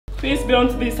Peace be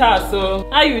unto this house, so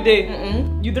how you dey?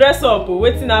 You dress up,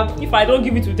 waiting up. If I don't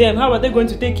give it to them, how are they going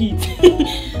to take it?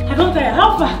 I don't tell you,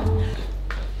 how far?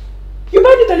 You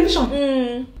buy the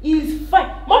television? It's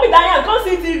fine. Mommy Diane, come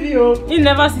see TV, oh. You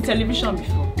never see television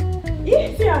before.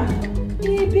 Yes, yeah.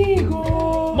 It's big,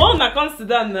 oh. Mom, na come sit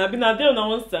down now. I've been there on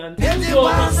one stand. So,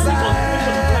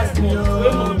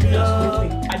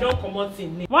 I don't come out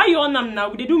in. Why you on them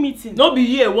now? We dey do meeting. No be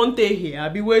here, one day here. I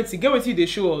be waiting. Get what you they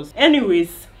show us.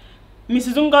 Anyways,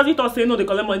 Mrs. Ungazi thought say no, they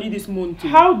collect money this month.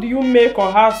 How do you make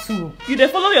or hustle? You dey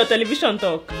follow your television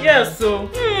talk? Yes, so.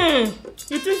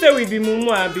 You think say we be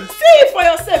mumu abi? See it for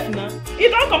yourself now. It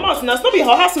don't come out now. Stop be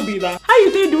how hustle be that. How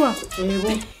you dey do am?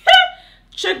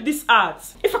 Check this out.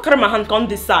 If I carry my hand on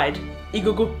this side, it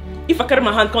go. If I carry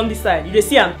my hand on this side, you dey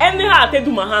see am. Anyhow I take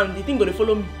do my hand, the thing go dey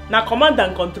follow me. Now command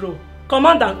and control.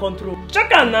 Command and control.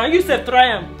 Check am now. You say try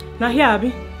am. Now here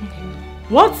abi.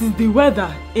 What is the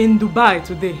weather in Dubai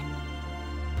today?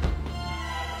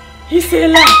 He say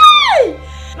lie.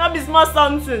 Not be small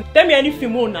something. Tell me any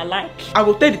film I like. I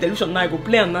go take the television now. I go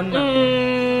play and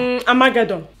nana.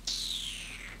 Armageddon.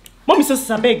 Mommy says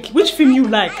Sabeg. Which film you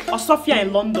like? Or Sophia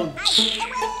in London?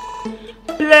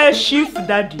 Play Chief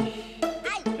Daddy.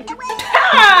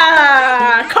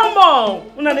 Come on.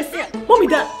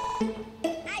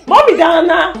 Mommy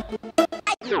Dana.